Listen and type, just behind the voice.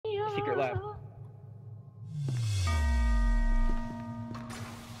secret lab.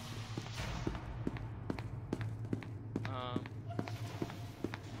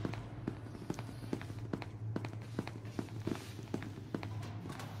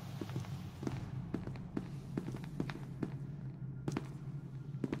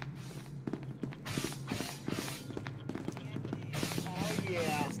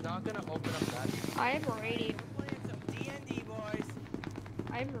 Yeah, it's not gonna open up that. I have a radio. We're playing some D&D, boys.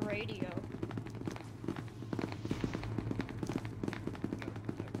 I have a radio.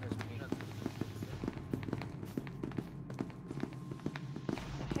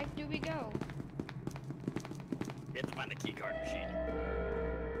 The heck do we go? We have to find the keycard machine.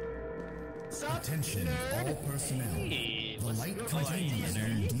 Attention, all personnel. Hey, The light containment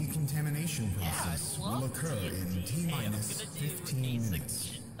and decontamination process will occur in T-minus 15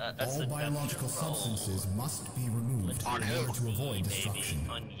 minutes. All biological substances must be removed in order to avoid destruction.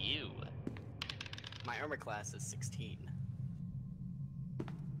 On you. My armor class is 16.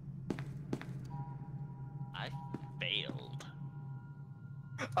 I failed.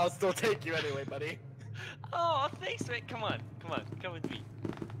 I'll still take you anyway, buddy. Oh, thanks, man. Come on, come with me.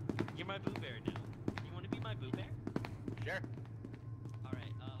 You're my Boo Bear now. You want to be my Boo Bear? Sure. All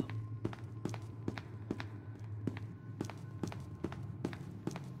right.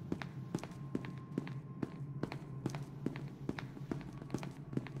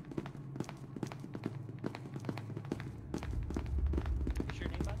 What's your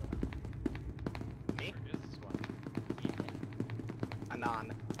name, by the way? Me? This one. Yeah.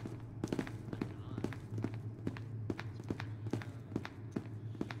 Anon.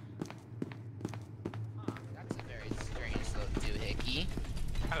 That's a very strange little doohickey.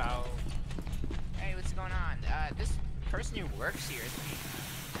 Hello. Hey, what's going on? This person who works here is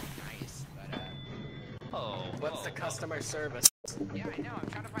pretty nice, but Oh. What's the customer service? yeah, I know. I'm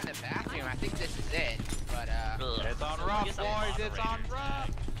trying to find the bathroom. I think this is it, but It's on rough, boys. It's on rough.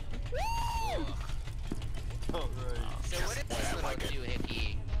 So what is this little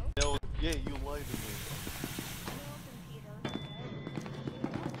doohickey? No, yeah, you lied to me.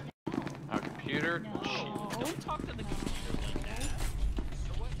 Hello, A computer? No. Don't talk to the computer like that.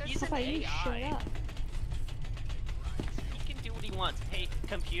 So what does He's How an about you shut AI. up? He can do what he wants. Hey,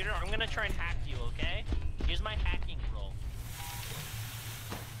 computer, I'm gonna try and hack you, okay? Here's my hacking roll.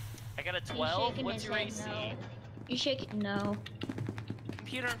 I got a 12. shaking What's his your head AC? no. You shake it no.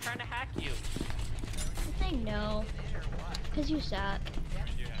 Computer, I'm trying to hack you. I say no. Cause you suck.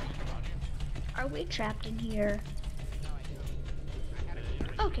 Are we trapped in here?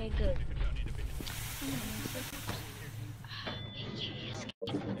 Okay, good.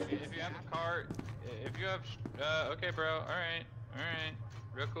 If you have a cart, if you have, okay, bro, alright,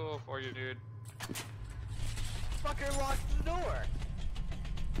 real cool for you, dude. Fucker locked the door.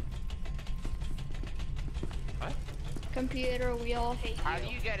 What? Computer, we all hate How do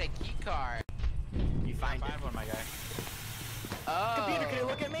you. you get a key card? You find it. Find one, my guy. Oh. Computer, can you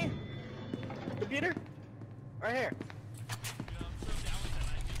look at me? Computer? Right here.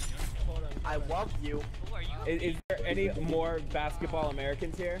 I love you. Who are you? Is there any more basketball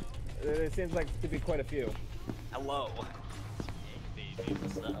Americans here? There seems like to be quite a few. Hello. Hey, baby,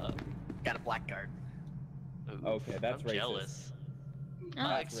 what's up? Got a black card. Ooh, Okay, that's I'm racist. jealous.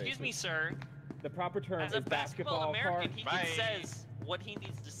 Oh, Excuse me, sir. The proper term As a is basketball American, he Bye. says what he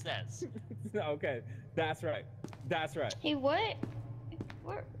needs to says. Okay, that's right. That's right. Hey, what?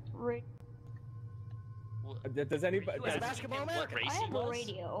 What? Does anybody? You asked basketball him what American? race I he have a was?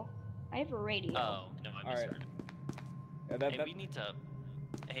 radio. I have a radio. Oh, no, I All right. misheard. That, Hey, that, we need to.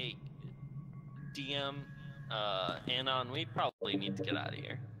 Hey, DM, Anon, we probably need to get out of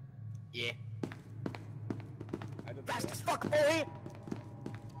here. Yeah. I don't Fast know. as fuck, boy!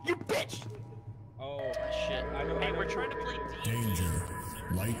 You bitch! Oh, Shit. I know. Hey, we're trying to play D&D. Danger.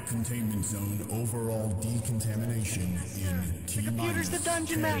 Light containment zone overall decontamination in T-minus computer's the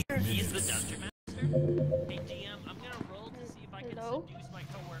dungeon 10 master. He's the minutes. dungeon master. Hey, DM, I'm gonna roll to see if I can Hello? seduce my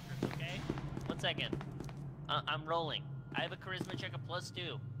coworkers, okay? 1 second. I'm rolling. I have a charisma check of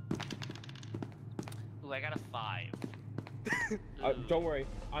 +2. Ooh, I got a 5. Don't worry.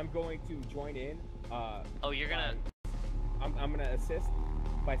 I'm going to join in. Oh, you're gonna... I'm gonna assist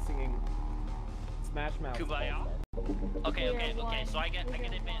by singing Smash Mouth. Kumbaya? All-Star. Okay, We are okay, one. so I get We are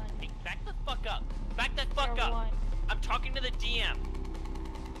advantage. one. Hey, back the fuck up. Back the We fuck are up. one. I'm talking to the DM.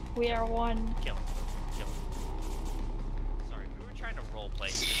 We are one. Kill him. Kill him. Sorry, we were trying to roleplay.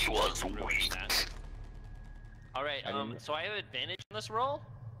 He was weak. Alright, I didn't- so I have advantage in this roll.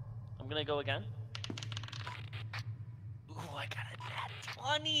 I'm gonna go again. Ooh, I got a nat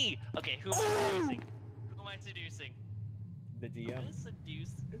 20! Okay, who am I seducing? Who am I seducing? The I'm DM. gonna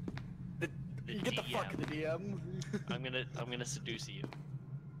seduce Get the fuck in the DM. I'm gonna seduce you.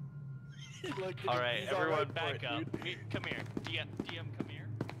 Look, All right, he's everyone, alright back for it, up. dude. Come here. DM, come here.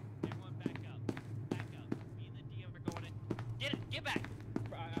 Everyone, back up. Back up. Me and the DM are going in. Get back.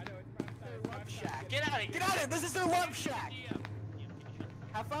 I know it's Their love shack. Get out of here. Get out of here! This is their love shack! DM, can you shut the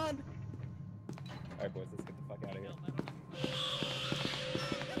Have fun! Alright, boys, let's get the fuck out of here.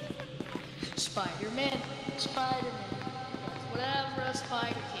 Spider-Man, Spider-Man, does whatever a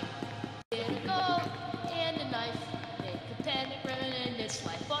spider can. Get a goal and a knife, make a pentagram in this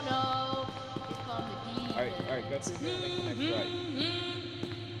life. Oh no, here come the demons. Alright, go through here and make the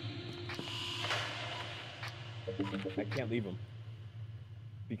next right. I can't leave him.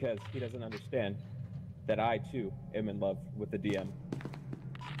 Because he doesn't understand that I, too, am in love with the DM.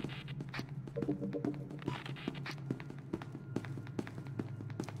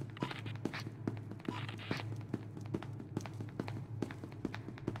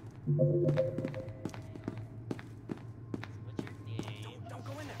 What's your name? Don't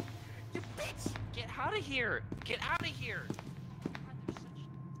go in there! You bitch! Get out of here. Get out of here. You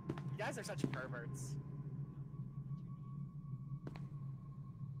guys are such perverts.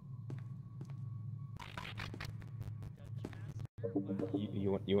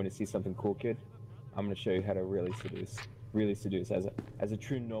 You want to see something cool, kid? I'm gonna show you how to really seduce as a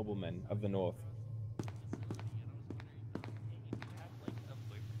true nobleman of the North.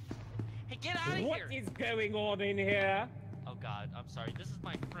 Hey, get out of here! What is going on in here? Oh God, I'm sorry. This is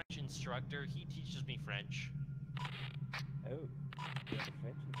my French instructor. He teaches me French. Oh, you have a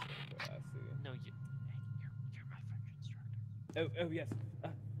French instructor, I see. No, you're my French instructor. Oh yes.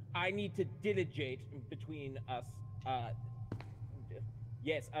 I need to diligate between us.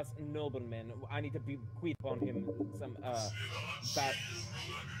 Yes, us noblemen. I need to bequeath upon him some bad.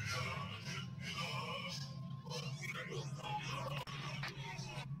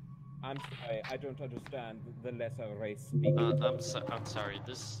 I'm sorry, I don't understand the lesser race speaking. I'm sorry.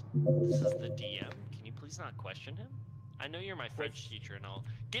 This is the DM. Can you please not question him? I know you're my French teacher and all.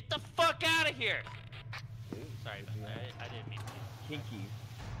 Get the fuck out of here! Sorry about that. I didn't mean to. Kinky.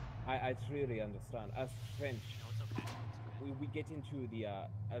 I truly understand. Us French, No, it's okay. we get into the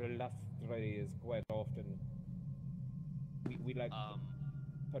illustrious quite often. We like to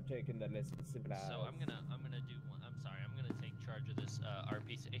partake in the less civilized. So I'm gonna do one. I'm sorry. I'm gonna take charge of this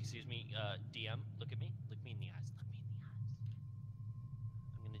RP. Excuse me, DM. Look at me. Look me in the eyes. Look me in the eyes.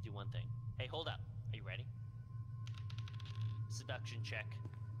 I'm gonna do one thing. Hey, hold up. Are you ready? Seduction check.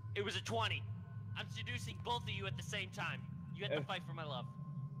 It was a 20. I'm seducing both of you at the same time. You have to fight for my love.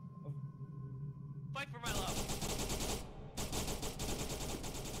 Fight for my love.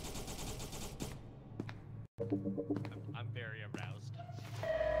 I'm very aroused.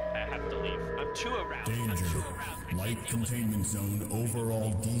 I have to leave. I'm too aroused. Danger. I'm too aroused. Light containment zone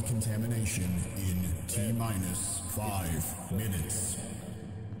overall decontamination in T-minus 5 minutes.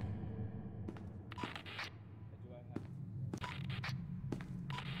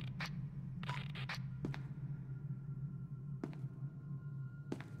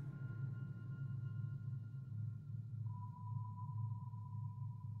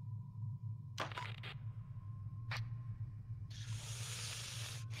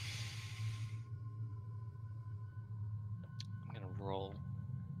 Roll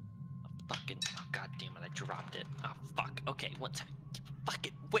a fucking. Oh, God damn it! I dropped it. Oh fuck. Okay, one second. Fuck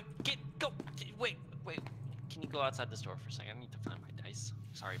it. Wait. Go. Wait. Can you go outside the store for a second? I need to find my dice.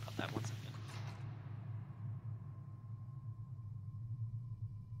 Sorry about that. One second.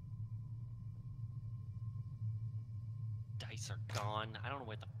 Dice are gone. I don't know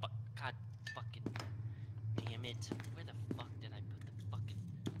where the fuck. God fucking damn it. Where the fuck did I put the fucking.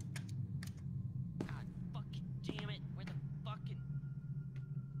 God fucking damn it. Where the fucking.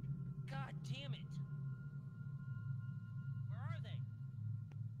 God damn it! Where are they?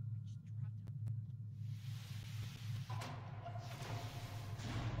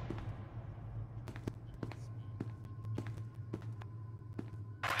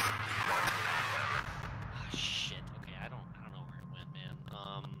 Ah, shit. Okay, I don't know where it went, man.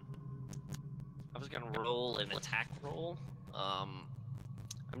 I was gonna roll an attack roll. I'm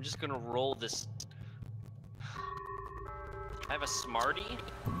just gonna roll this. I have a Smarty.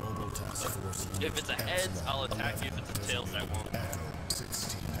 Mobile task force. If it's a heads, I'll attack you. If it's a tails, I won't. Echo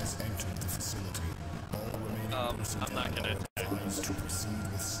 16 has entered the facility. All remaining personnel I'm not gonna are advised to proceed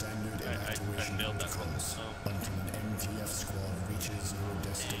with standard evacuation failed that one, protocols so. until an MTF squad reaches your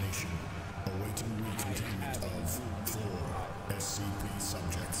destination. Awaiting recontainment of 4 SCP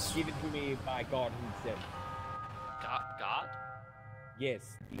subjects. Give it to me by God himself. God?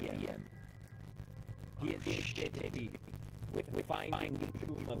 Yes, DM. He is steady with finding the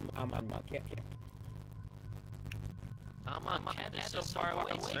tomb of Aman Maket. I'm on Canada so far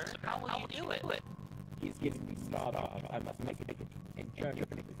away, sir. How will you do it? He's getting me started. I must make it in Germany to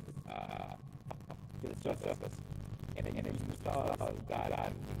the surface. And then use the stars guide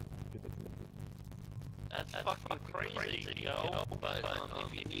on to the That's fucking crazy, yo. But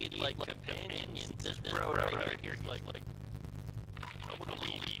if you need like companions, this bro right here, like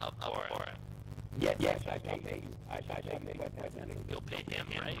totally up for it. Yes, I shall pay you. I shall pay you. You'll pay him,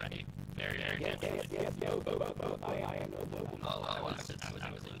 right? Very Yes, no, I am no. Oh, I was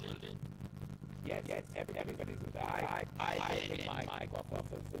included. Yes, everybody's with that. I take my off of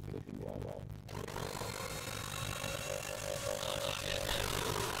the wall.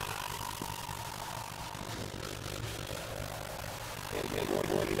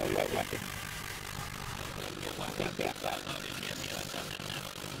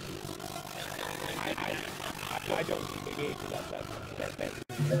 I don't engage with that.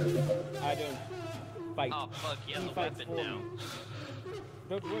 I don't fight. Oh fuck, he has a fights weapon for now. me.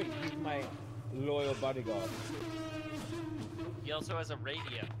 Don't worry, he's my loyal bodyguard. He also has a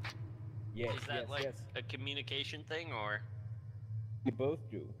radio. Yes, Is that a communication thing or? We both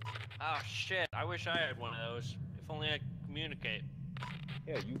do. Oh shit, I wish I had one of those. If only I could communicate.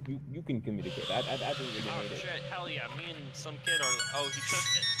 Yeah, you can communicate. I don't really need Oh it. shit, hell yeah, me and some kid are. Oh, he took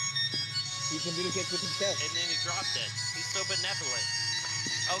it. He communicates with himself. And then he dropped it. He's so benevolent.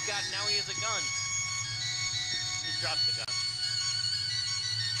 Oh god, now he has a gun. He dropped the gun.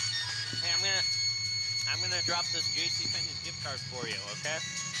 Hey, I'm gonna drop this JC Penney's gift card for you, okay?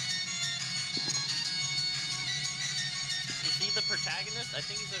 Is he the protagonist? I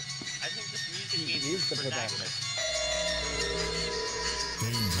think this music He is the protagonist.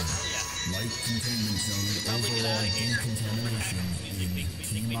 Danger. Yeah. Light containment zone Probably get out overall of here. decontamination Music makes me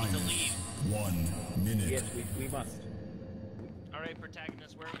think we need to T-minus leave. 1 minute. Yes, we must. Alright,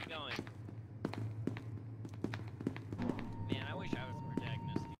 protagonist, where are we going? Man, I wish I was the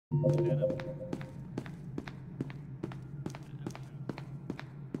protagonist.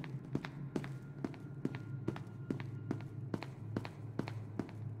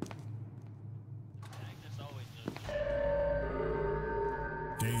 Protagonist always does.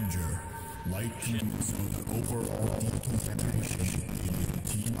 Danger. Light containment zone overall decontamination in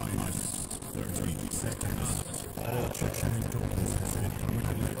T-minus 30 seconds. All checkpoint doors have been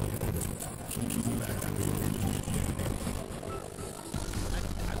permanently opened. Please evacuate immediately.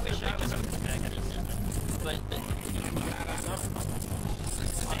 I wish I was the protagonist. But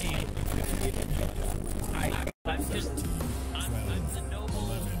I'm the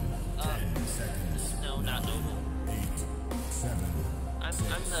noble. 10 seconds. No, not noble. 8, 7, I'm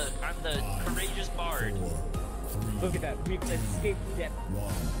the courageous bard. 4, 3, Look at that. We've escaped death.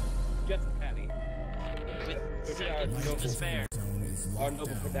 1. Just barely. With Look at seconds to spare. Our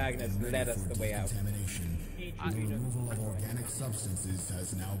noble protagonist led us the way out. Contamination. The removal of organic substances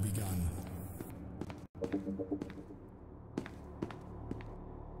has now begun.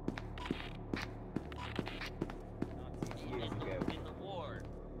 Years ago. In the war.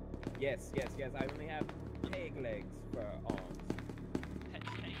 Yes. I only have peg legs for arms. Peg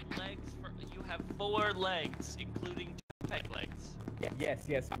legs for you have 4 legs, including 2 peg legs. Yes.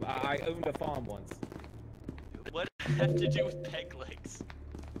 I owned a farm once. What does that have to do with peg legs?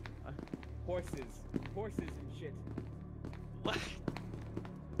 Horses and shit. What?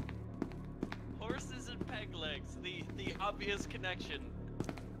 Horses and peg legs. The obvious connection.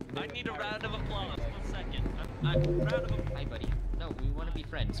 I need a round of applause. 1 second. Round of applause. Hi, buddy. No, we want to be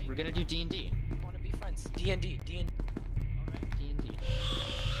friends. We're gonna do D&D. We want to be friends. D&D. D&D.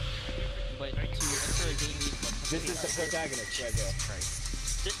 But to enter a D&D club, This is the protagonist right there.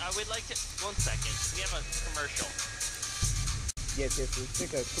 I would like to. 1 second. We have a commercial. Yes. We'll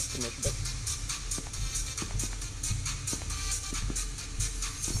take a quick commercial. But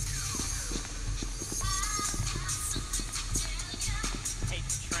Hey,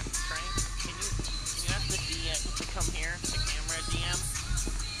 Trent, can you ask the DM to come here? The camera DM?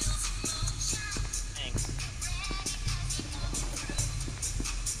 Thanks.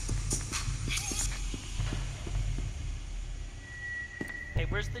 Hey,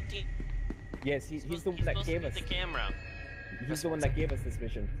 where's the DM? yes, he's the one that gave us. the camera. He's the one that gave us this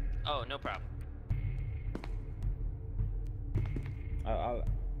mission. Oh, no problem.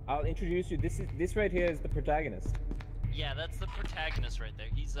 I'll introduce you. This right here is the protagonist. Yeah, that's the protagonist right there.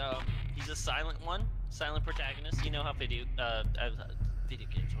 He's a silent one, silent protagonist. You know how video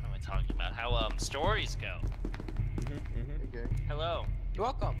games. What am I talking about? How stories go. Okay. Hello. You're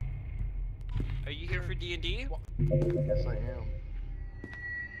welcome. Are you here for D&D? Yes, I am.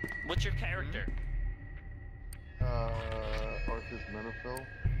 What's your character? Arthur's Menifil.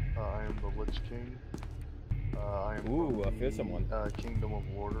 I am the Lich King. I am Ooh, from a fearsome one. Kingdom of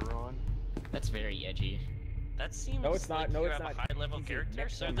Lordaeron. That's very edgy. That seems No, it's not. like No, you it's have not. a high level He's a character,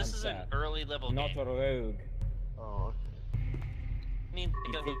 so necromancer, this is an early level not game. a rogue. Oh, okay. I mean,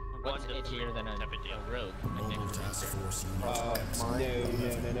 you know, What's 1 to 3 edgier than a type of deal. rogue? Mobile Task Force Unit.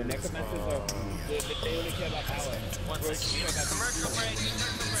 No. Necromancers are. They only care about power. One Rogues second. care about Commercial break.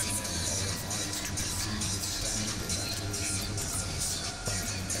 Commercial break.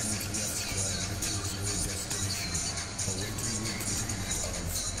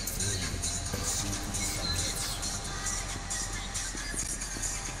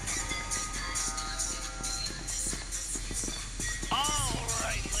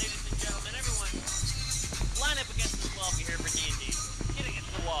 Alright, ladies and gentlemen, everyone, line up against this wall if you're here for D&D. Get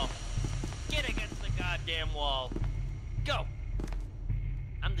against the wall. Get against the goddamn wall. Go!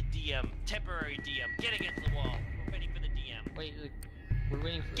 I'm the DM, temporary DM. Get against the wall. We're waiting for the DM. Wait, we're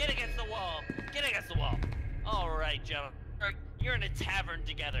waiting for. Get against the wall! Get against the wall! Alright, gentlemen. You're in a tavern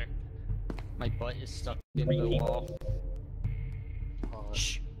together. My butt is stuck in the wall.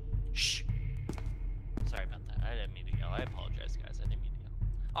 Shh. Shh. Sorry about that. I didn't mean to yell. I apologize, guys. I didn't mean to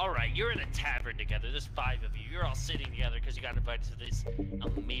yell. Alright, you're in a tavern together. There's 5 of you. You're all sitting together because you got invited to this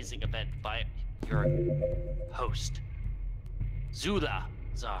amazing event by your host, Zula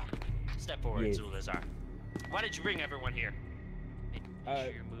Zar. Step forward, Yes. Zula Zar. Why did you bring everyone here? Make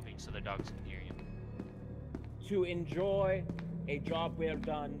sure you're moving so the dogs can hear you. To enjoy a job well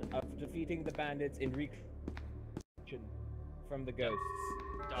done of defeating the bandits in recreation from the ghosts.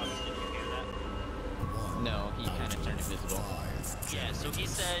 Dogs, did you hear that? No, he kind of turned invisible. Yeah, so he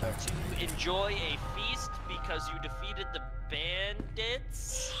said to enjoy a feast because you defeated the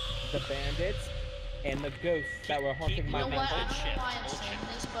bandits. The bandits and the ghosts that were haunting You my know what? I mansion. don't know why I'm saying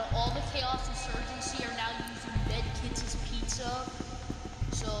this, but all the Chaos Insurgency are now using med kits as pizza.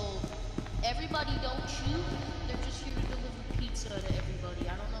 So everybody don't shoot. They're just here to deliver pizza to everybody.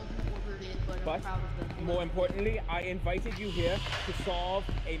 I don't know who ordered it, but I'm But proud of them. more importantly, I invited you here to solve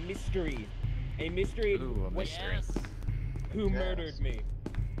a mystery. A mystery. Ooh, a mystery. Yes. Who murdered me?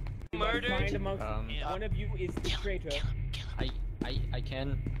 Murdered? Find amongst Yeah. one of you is the traitor.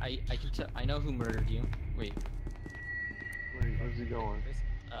 I know who murdered you. Wait, Wait, where's he going?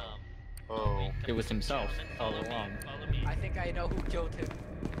 Oh, it was himself Gentlemen, all follow me, along. follow me. I think I know who killed him.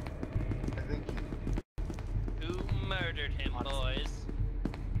 I think Who murdered him, boys?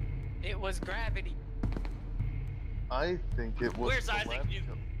 It was Gravity. it was Where's the Isaac lab Newton?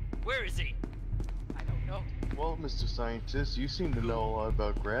 kill. Where is he? I don't know. Well, Mr. Scientist, you seem to know a lot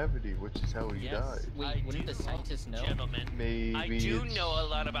about gravity, which is how he died. Wait, I wouldn't do, the scientists know? Gentlemen, Maybe I do it's- know a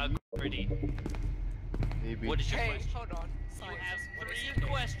lot about gravity. Maybe. What is your Hey, question? hold on. You Scientist, have what is 3 your name?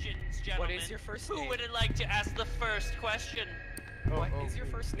 questions, gentlemen. What is your first Who name? would like to ask the first question? What is your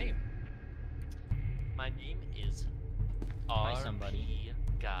first name? My name is By RP somebody.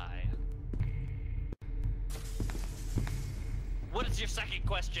 Guy. What is your second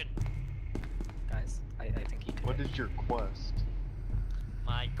question? Guys, I think he did. What is your quest?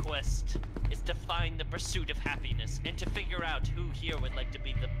 My quest is to find the pursuit of happiness and to figure out who here would like to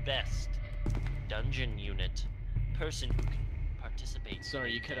be the best dungeon unit. Person who can participate. Sorry,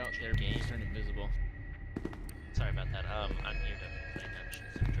 in you cut out dungeon there, but you game. turned invisible. Sorry about that. I'm here to play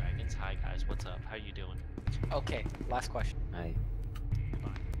Dungeons and Dragons. Hi guys, what's up? How you doing? Okay, last question.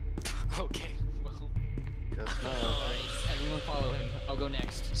 Okay, well. Yes, Alright, everyone follow him. I'll go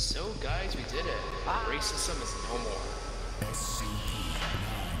next. So guys, we did it. Ah. Racism is no more. SCP